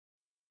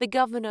The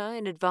governor,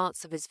 in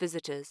advance of his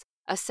visitors,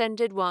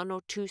 ascended 1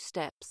 or 2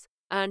 steps,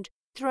 and,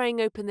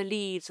 throwing open the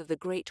leaves of the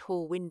great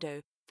hall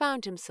window,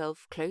 found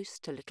himself close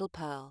to little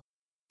Pearl.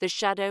 The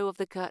shadow of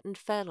the curtain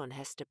fell on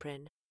Hester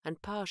Prynne,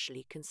 and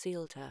partially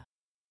concealed her.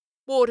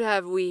 "What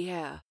have we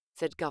here?"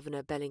 said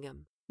Governor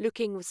Bellingham,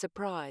 looking with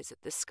surprise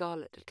at the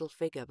scarlet little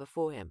figure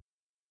before him.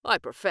 "I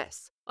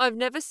profess I've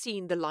never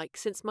seen the like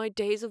since my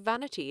days of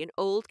vanity in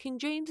old King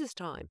James's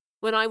time,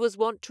 when I was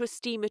wont to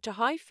esteem it a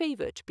high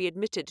favour to be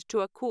admitted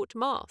to a court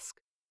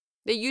masque.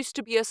 There used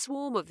to be a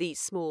swarm of these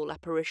small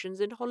apparitions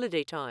in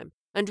holiday time,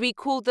 and we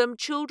called them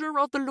children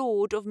of the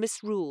Lord of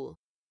Misrule.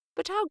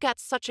 But how gat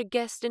such a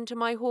guest into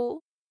my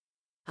hall?"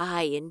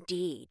 "Ay,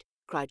 indeed,"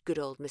 cried good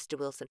old Mr.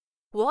 Wilson.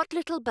 "What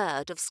little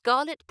bird of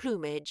scarlet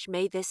plumage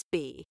may this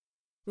be?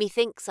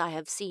 Methinks I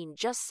have seen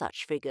just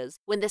such figures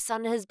when the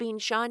sun has been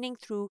shining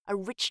through a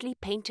richly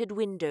painted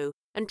window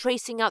and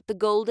tracing out the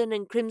golden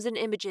and crimson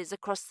images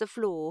across the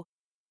floor.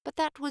 But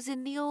that was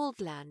in the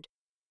old land.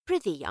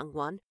 Prithee, young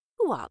one,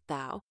 who art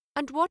thou,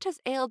 and what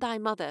has ailed thy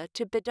mother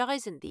to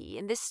bedizen thee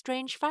in this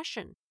strange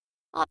fashion?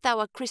 Art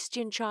thou a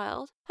Christian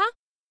child, ha?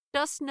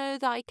 Dost know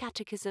thy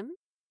catechism?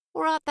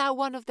 Or art thou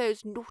one of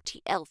those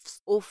naughty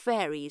elves or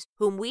fairies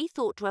whom we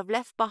thought to have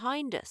left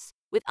behind us,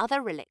 with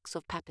other relics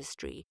of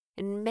papistry,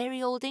 in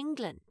merry old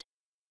England?"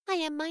 "I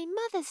am my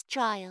mother's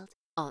child,"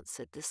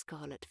 answered the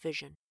scarlet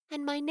vision,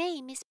 "and my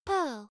name is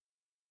Pearl."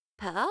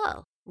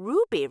 "Pearl?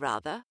 Ruby,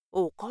 rather,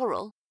 or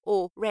coral,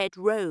 or red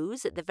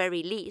rose at the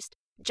very least,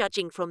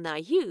 judging from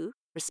thy hue,"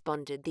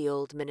 responded the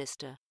old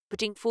minister,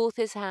 putting forth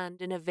his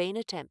hand in a vain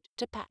attempt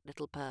to pat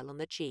little Pearl on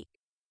the cheek.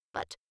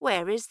 "But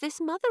where is this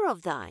mother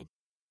of thine?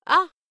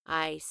 Ah,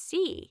 I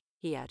see,"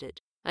 he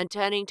added, and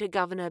turning to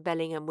Governor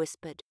Bellingham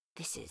whispered,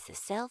 "This is the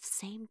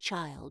self-same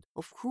child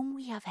of whom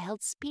we have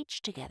held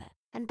speech together,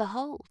 and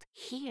behold,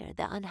 here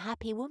the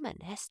unhappy woman,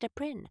 Hester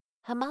Prynne,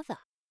 her mother."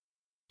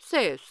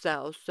 "Sayest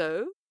thou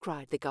so?"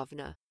 cried the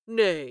governor.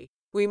 "Nay,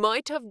 we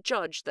might have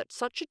judged that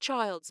such a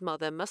child's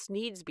mother must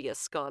needs be a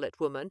scarlet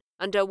woman,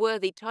 and a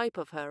worthy type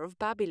of her of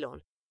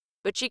Babylon.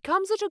 But she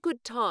comes at a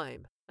good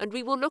time, and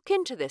we will look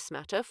into this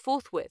matter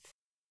forthwith."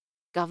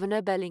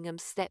 Governor Bellingham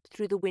stepped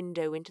through the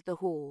window into the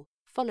hall,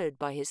 followed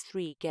by his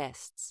 3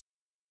 guests.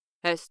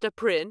 "Hester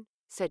Prynne,"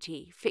 said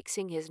he,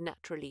 fixing his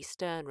naturally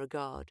stern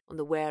regard on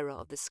the wearer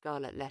of the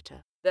scarlet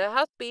letter, "there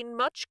hath been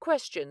much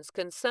questions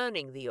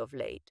concerning thee of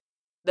late.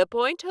 The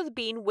point hath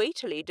been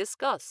weightily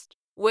discussed,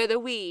 whether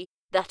we,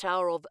 that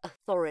are of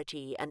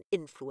authority and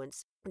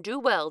influence, do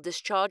well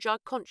discharge our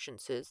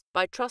consciences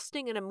by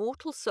trusting an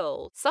immortal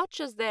soul, such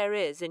as there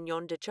is in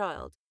yonder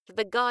child, to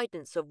the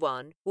guidance of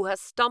one who has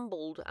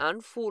stumbled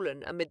and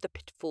fallen amid the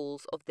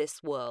pitfalls of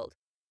this world.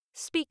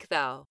 Speak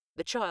thou,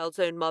 the child's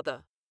own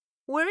mother.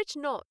 Were it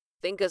not,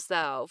 thinkest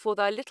thou, for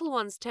thy little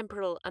one's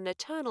temporal and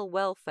eternal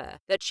welfare,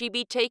 that she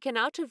be taken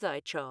out of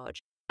thy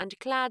charge, and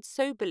clad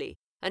soberly,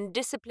 and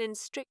disciplined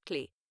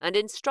strictly, and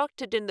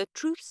instructed in the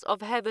truths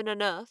of heaven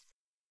and earth?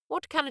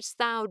 What canst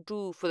thou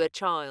do for the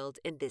child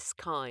in this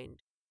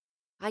kind?"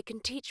 "I can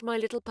teach my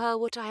little Pearl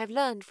what I have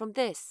learned from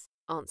this,"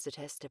 answered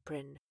Hester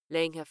Prynne,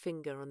 laying her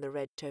finger on the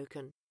red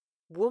token.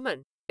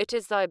 "Woman, it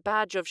is thy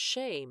badge of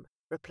shame,"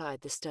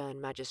 replied the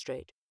stern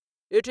magistrate.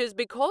 "It is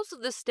because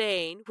of the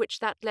stain which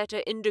that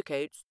letter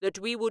indicates that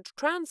we would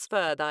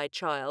transfer thy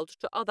child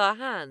to other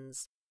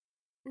hands."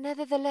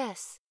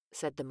 "Nevertheless,"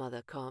 said the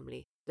mother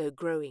calmly, though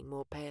growing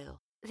more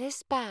pale,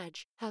 "this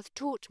badge hath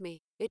taught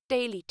me, it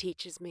daily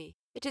teaches me,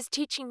 it is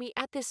teaching me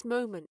at this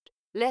moment,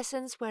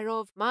 lessons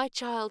whereof my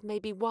child may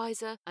be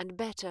wiser and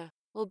better,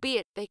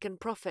 albeit they can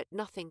profit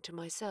nothing to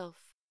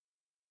myself."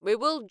 "We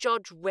will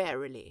judge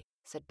warily,"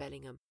 said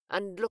Bellingham,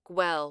 "and look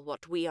well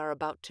what we are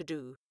about to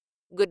do.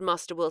 Good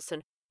Master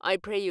Wilson, I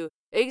pray you,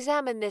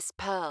 examine this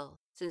Pearl,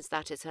 since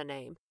that is her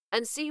name,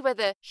 and see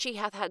whether she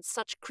hath had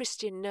such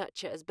Christian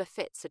nurture as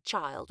befits a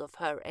child of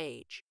her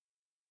age."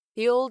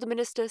 The old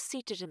minister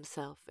seated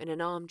himself in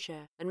an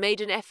armchair and made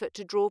an effort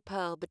to draw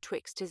Pearl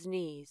betwixt his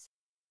knees.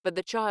 But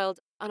the child,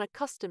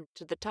 unaccustomed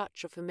to the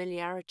touch or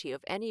familiarity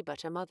of any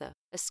but her mother,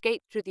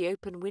 escaped through the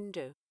open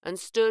window and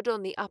stood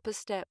on the upper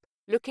step,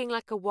 looking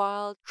like a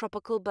wild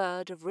tropical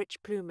bird of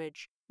rich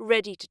plumage,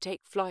 ready to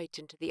take flight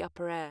into the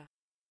upper air.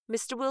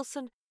 Mr.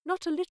 Wilson,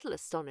 not a little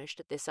astonished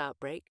at this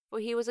outbreak, for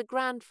he was a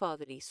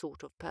grandfatherly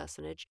sort of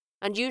personage,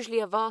 and usually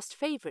a vast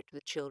favourite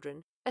with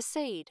children,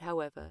 essayed,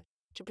 however,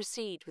 to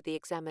proceed with the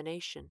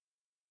examination.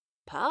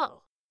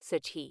 "Pearl,"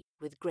 said he,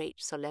 with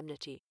great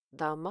solemnity,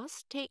 "thou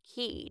must take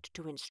heed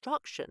to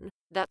instruction,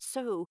 that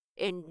so,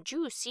 in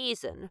due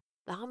season,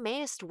 thou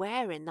mayest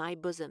wear in thy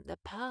bosom the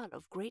pearl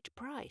of great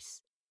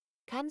price.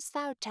 Canst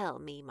thou tell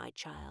me, my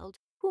child,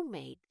 who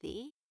made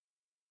thee?"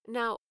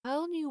 Now,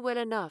 Pearl knew well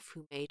enough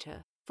who made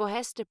her, for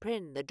Hester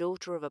Prynne, the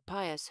daughter of a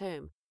pious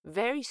home,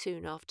 very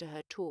soon after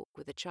her talk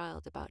with the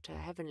child about her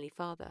heavenly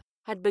Father,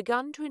 had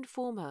begun to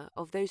inform her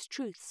of those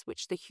truths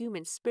which the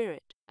human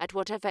spirit, at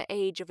whatever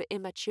age of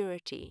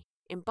immaturity,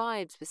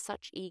 imbibes with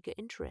such eager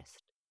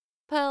interest.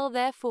 Pearl,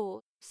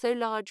 therefore, so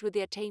large were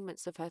the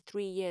attainments of her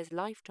 3 years'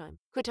 lifetime,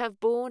 could have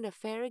borne a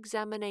fair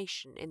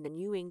examination in the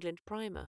New England primer,